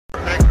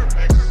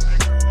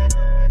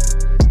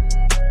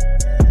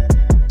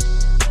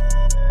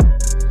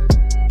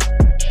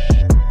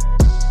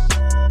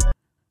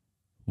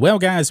Well,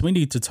 guys, we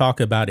need to talk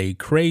about a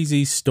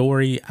crazy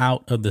story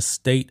out of the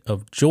state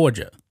of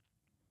Georgia.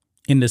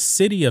 In the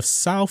city of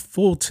South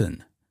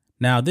Fulton.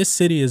 Now, this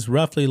city is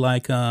roughly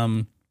like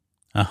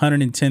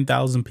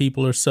 110,000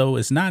 people or so.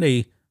 It's not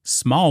a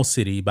small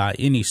city by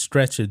any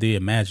stretch of the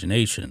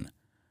imagination.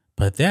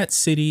 But that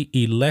city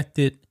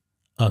elected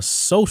a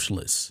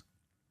socialist.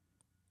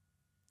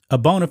 A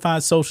bona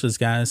fide socialist,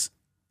 guys.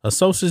 A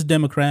socialist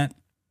Democrat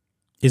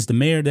is the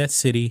mayor of that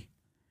city.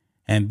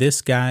 And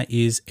this guy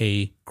is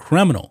a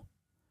criminal.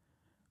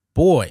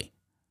 Boy,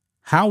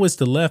 how is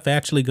the left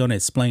actually going to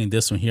explain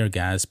this one here,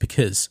 guys?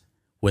 Because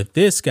what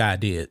this guy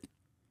did,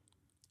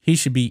 he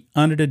should be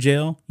under the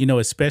jail,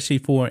 especially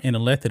for an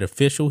elected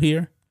official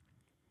here.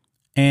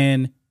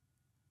 And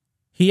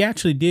he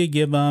actually did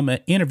give an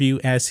interview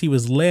as he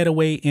was led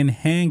away in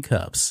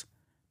handcuffs.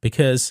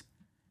 Because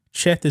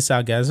check this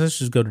out, guys. Let's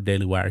just go to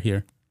Daily Wire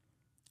here.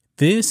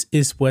 This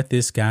is what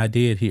this guy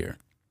did here.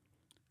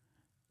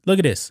 Look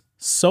at this.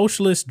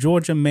 Socialist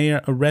Georgia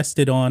mayor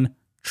arrested on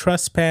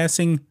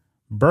trespassing,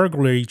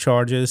 burglary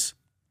charges.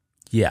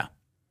 Yeah,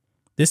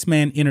 this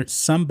man entered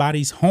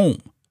somebody's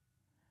home,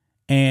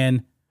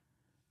 and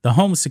the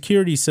home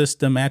security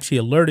system actually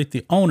alerted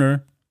the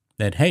owner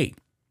that, hey,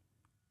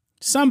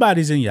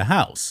 somebody's in your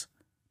house.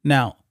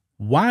 Now,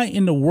 why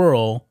in the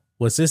world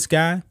was this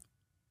guy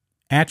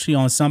actually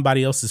on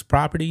somebody else's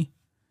property?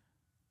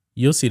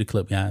 You'll see the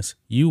clip, guys.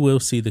 You will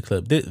see the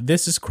clip.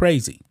 This is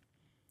crazy.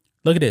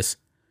 Look at this.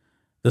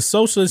 The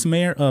socialist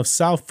mayor of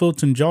South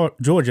Fulton,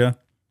 Georgia,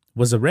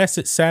 was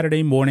arrested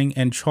Saturday morning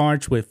and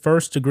charged with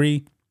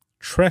first-degree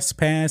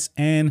trespass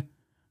and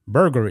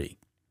burglary.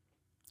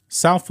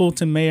 South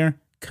Fulton Mayor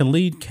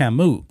Khalid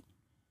Camus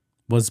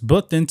was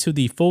booked into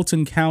the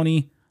Fulton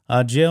County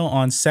jail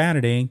on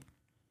Saturday,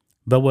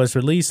 but was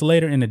released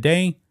later in the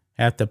day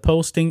after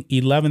posting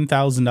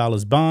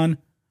 $11,000 bond,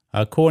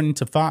 according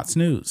to Fox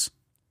News.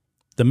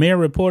 The mayor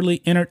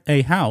reportedly entered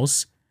a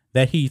house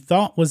that he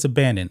thought was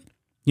abandoned.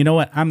 You know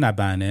what? I'm not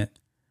buying it.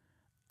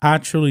 I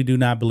truly do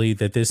not believe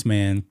that this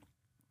man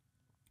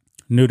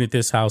knew that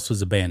this house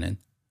was abandoned.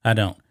 I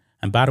don't.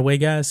 And by the way,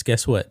 guys,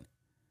 guess what?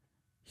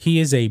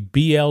 He is a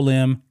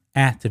BLM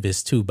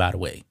activist too, by the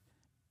way.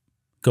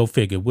 Go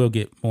figure. We'll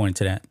get more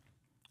into that.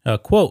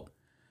 Quote,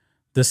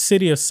 the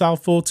city of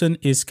South Fulton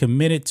is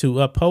committed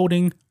to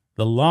upholding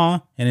the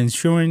law and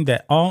ensuring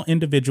that all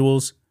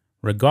individuals,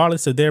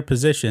 regardless of their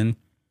position,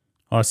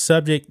 are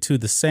subject to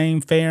the same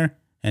fair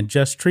and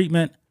just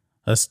treatment,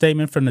 a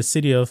statement from the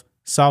city of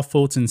South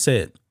Fulton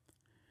said.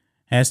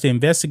 As the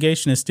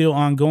investigation is still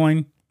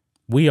ongoing,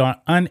 we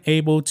are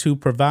unable to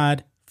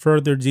provide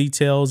further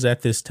details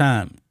at this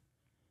time.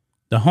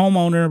 The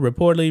homeowner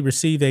reportedly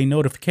received a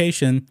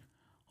notification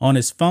on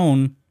his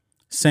phone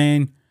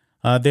saying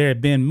there had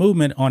been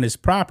movement on his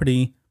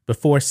property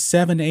before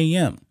 7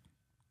 a.m.,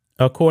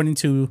 according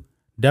to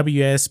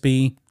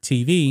WSB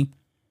TV.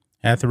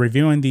 After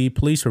reviewing the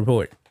police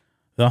report,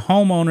 the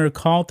homeowner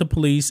called the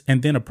police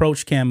and then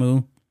approached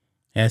Camus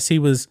as he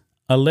was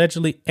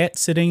allegedly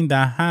exiting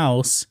the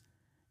house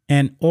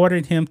and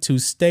ordered him to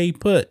stay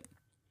put.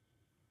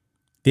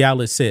 The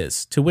outlet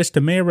says, to which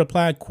the mayor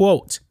replied,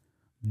 quote,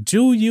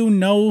 do you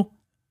know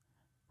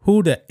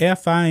who the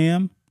F I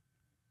am?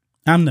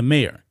 I'm the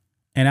mayor,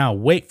 and I'll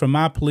wait for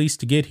my police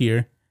to get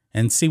here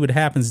and see what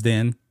happens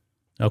then,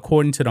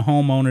 according to the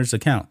homeowner's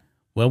account.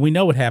 Well, we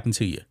know what happened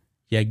to you.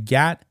 You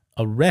got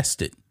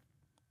arrested.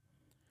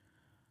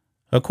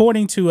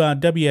 According to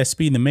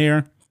WSB, the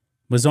mayor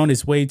was on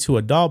his way to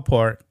a dog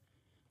park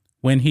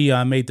when he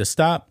made the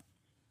stop,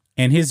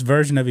 and his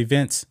version of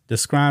events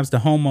describes the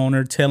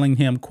homeowner telling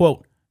him,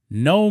 quote,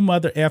 no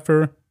mother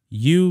effer,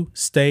 you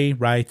stay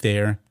right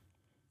there,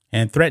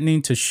 and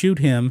threatening to shoot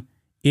him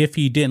if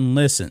he didn't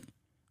listen.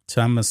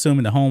 So I'm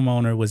assuming the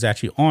homeowner was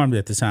actually armed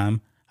at the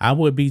time. I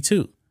would be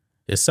too.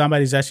 If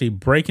somebody's actually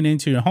breaking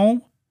into your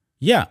home,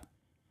 yeah,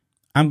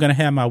 I'm going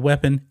to have my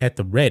weapon at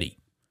the ready.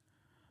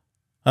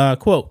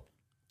 Quote,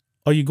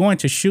 are you going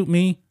to shoot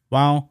me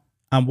while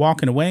I'm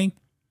walking away?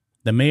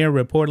 The mayor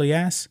reportedly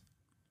asked.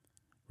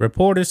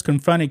 Reporters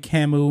confronted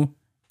Camus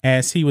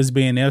as he was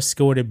being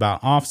escorted by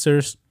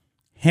officers,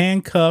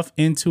 handcuffed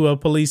into a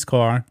police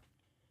car.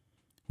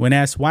 When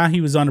asked why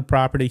he was on the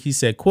property, he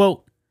said,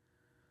 quote,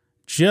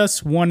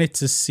 just wanted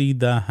to see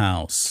the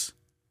house.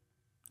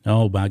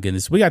 Oh, my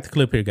goodness. We got the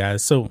clip here,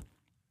 guys. So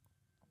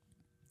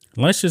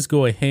let's just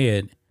go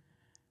ahead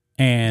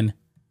and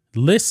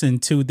listen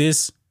to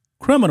this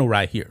criminal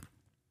right here.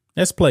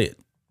 Let's play it.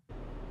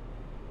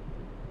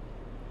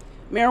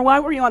 Mayor, why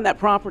were you on that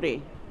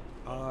property?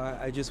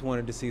 I just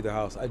wanted to see the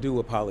house. I do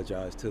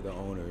apologize to the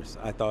owners.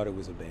 I thought it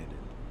was abandoned.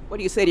 What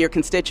do you say to your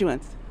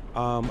constituents?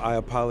 I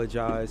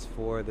apologize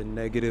for the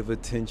negative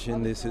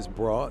attention this has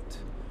brought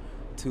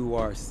to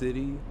our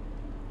city.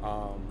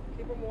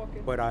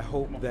 But I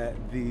hope that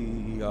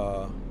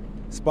the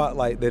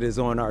spotlight that is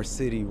on our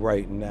city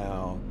right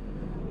now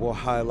will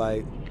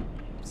highlight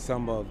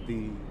some of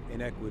the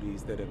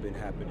inequities that have been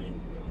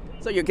happening.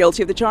 So you're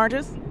guilty of the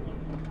charges?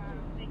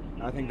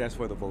 I think that's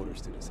for the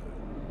voters to decide.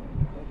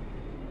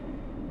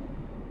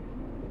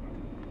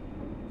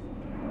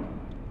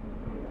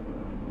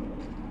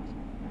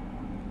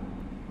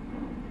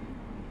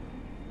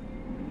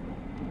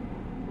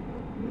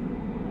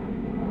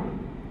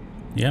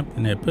 Yep,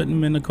 and they're putting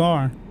him in the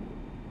car.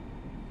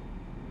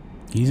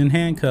 He's in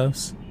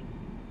handcuffs.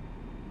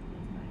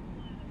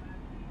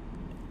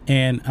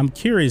 And I'm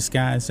curious,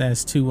 guys,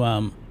 as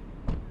to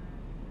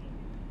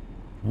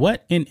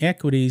what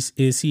inequities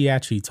is he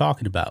actually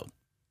talking about?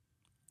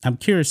 I'm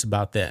curious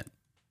about that.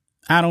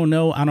 I don't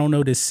know. I don't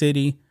know this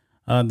city.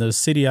 The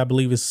city, I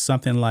believe, is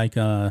something like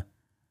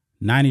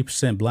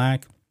 90%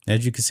 black.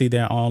 As you can see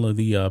there, all of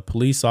the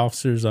police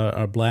officers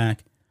are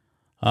black.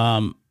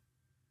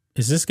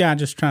 Is this guy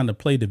just trying to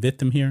play the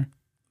victim here?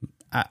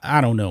 I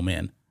don't know,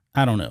 man.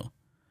 I don't know.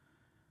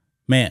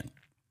 Man.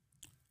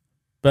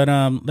 But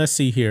let's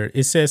see here.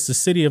 It says the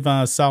city of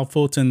South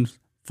Fulton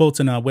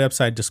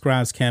website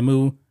describes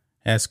Camus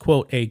as,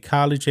 quote, a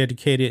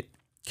college-educated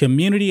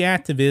community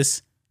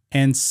activist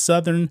and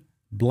Southern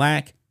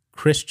black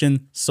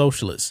Christian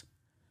socialist.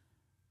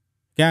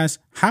 Guys,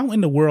 how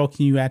in the world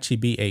can you actually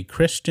be a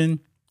Christian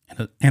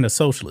and a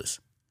socialist?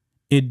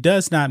 It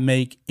does not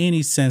make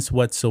any sense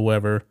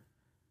whatsoever.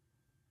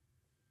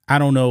 I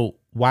don't know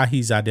why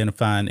he's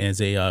identifying as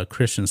a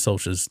Christian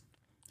socialist.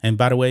 And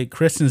by the way,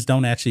 Christians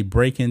don't actually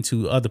break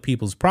into other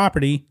people's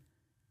property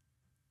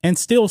and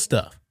steal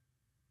stuff.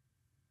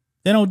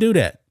 They don't do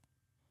that.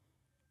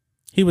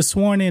 He was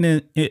sworn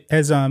in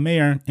as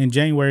mayor in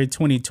January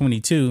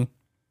 2022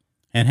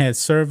 and had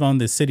served on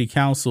the city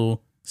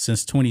council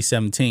since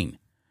 2017.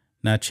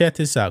 Now check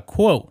this out.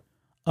 Quote,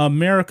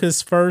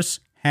 America's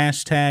first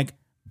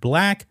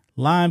 #Black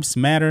Lives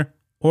Matter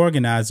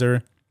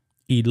organizer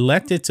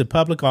elected to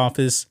public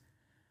office,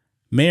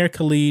 Mayor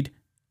Khalid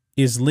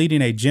is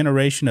leading a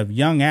generation of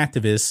young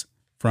activists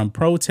from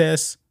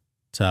protests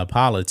to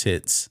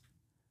politics.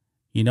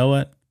 You know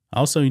what?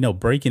 Also,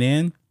 breaking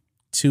in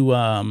to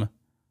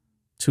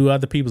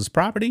other people's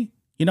property,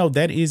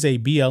 that is a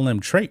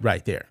BLM trait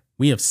right there.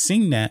 We have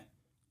seen that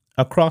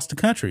across the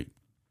country.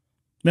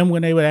 Remember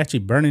when they were actually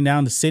burning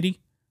down the city?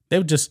 They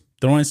were just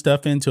throwing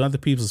stuff into other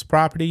people's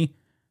property.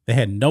 They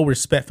had no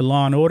respect for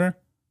law and order.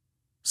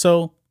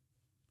 So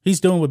he's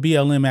doing what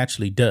BLM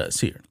actually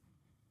does here.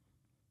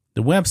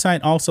 The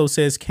website also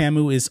says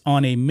Camus is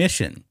on a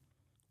mission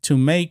to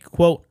make,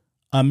 quote,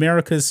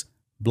 America's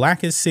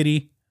blackest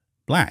city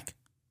black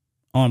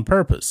on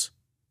purpose,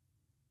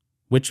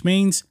 which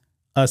means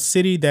a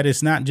city that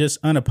is not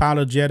just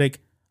unapologetic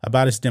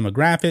about its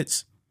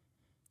demographics,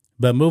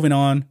 but moving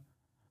on,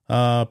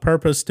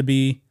 purpose to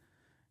be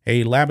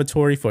a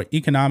laboratory for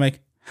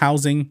economic,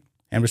 housing,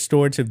 and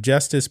restorative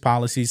justice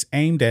policies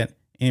aimed at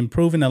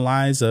improving the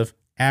lives of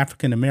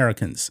African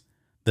Americans.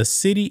 The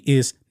city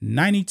is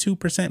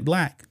 92%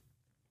 black,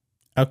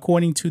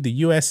 according to the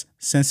U.S.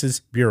 Census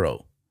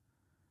Bureau.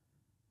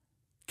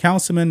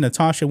 Councilman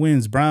Natasha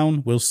Williams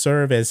Brown will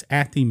serve as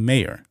acting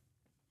mayor.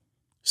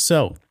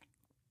 So,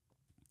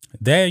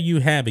 there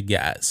you have it,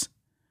 guys.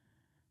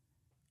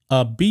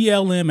 A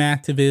BLM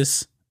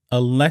activist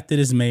elected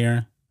as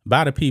mayor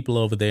by the people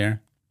over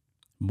there.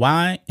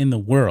 Why in the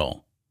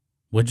world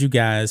would you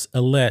guys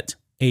elect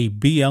a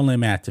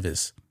BLM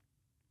activist?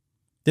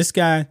 This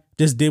guy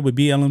just did what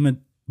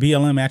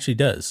BLM actually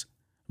does.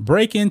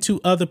 Break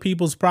into other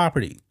people's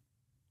property.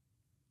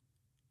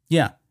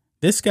 Yeah,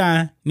 this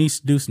guy needs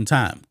to do some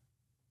time.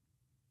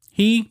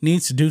 He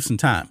needs to do some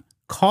time.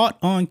 Caught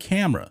on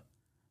camera,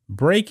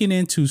 breaking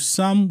into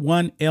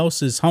someone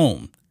else's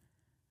home.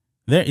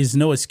 There is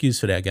no excuse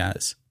for that,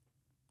 guys.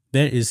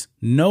 There is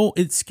no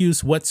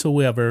excuse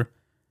whatsoever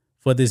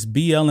for this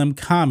BLM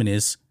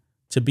communist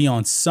to be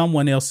on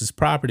someone else's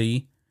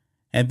property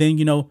and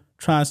then,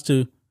 tries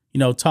to,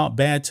 talk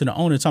bad to the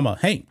owner, talking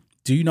about, hey,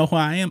 do you know who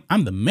I am?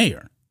 I'm the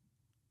mayor.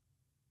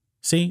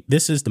 See,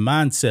 this is the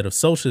mindset of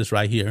socialists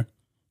right here,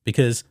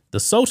 because the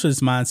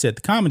socialist mindset,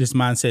 the communist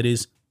mindset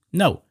is,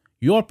 no,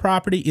 your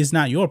property is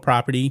not your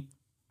property.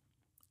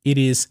 It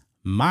is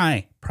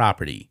my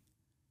property.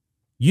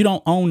 You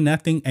don't own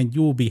nothing and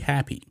you will be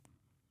happy.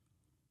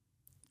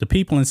 The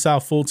people in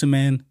South Fulton,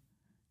 man,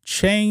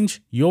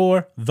 change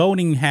your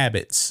voting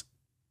habits.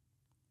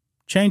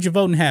 Change your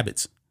voting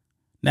habits.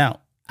 Now,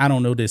 I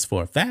don't know this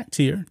for a fact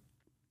here.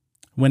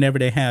 Whenever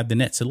they have the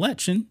next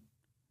election,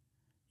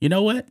 you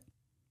know what?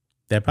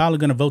 They're probably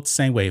going to vote the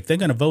same way. If they're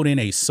going to vote in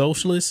a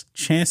socialist,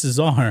 chances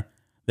are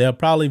they'll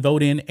probably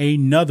vote in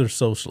another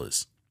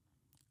socialist.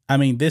 I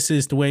mean, this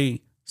is the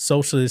way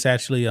socialists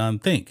actually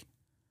think.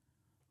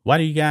 Why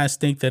do you guys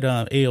think that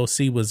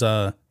AOC was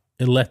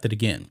elected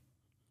again?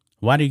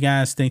 Why do you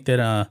guys think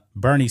that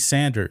Bernie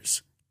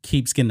Sanders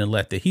keeps getting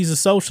elected? He's a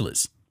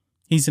socialist.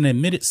 He's an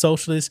admitted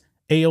socialist.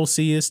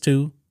 AOC is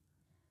too.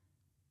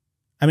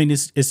 I mean,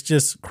 it's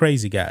just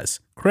crazy, guys.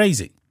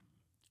 Crazy.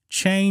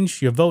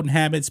 Change your voting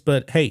habits,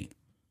 but hey,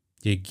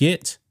 you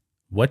get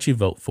what you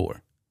vote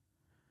for.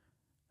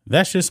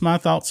 That's just my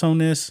thoughts on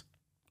this.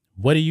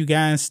 What do you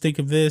guys think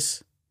of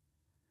this?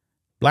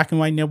 Black and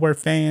White Network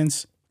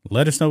fans,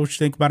 let us know what you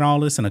think about all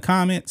this in the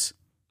comments.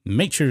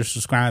 Make sure to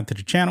subscribe to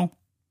the channel,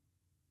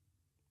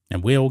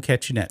 and we'll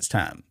catch you next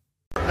time.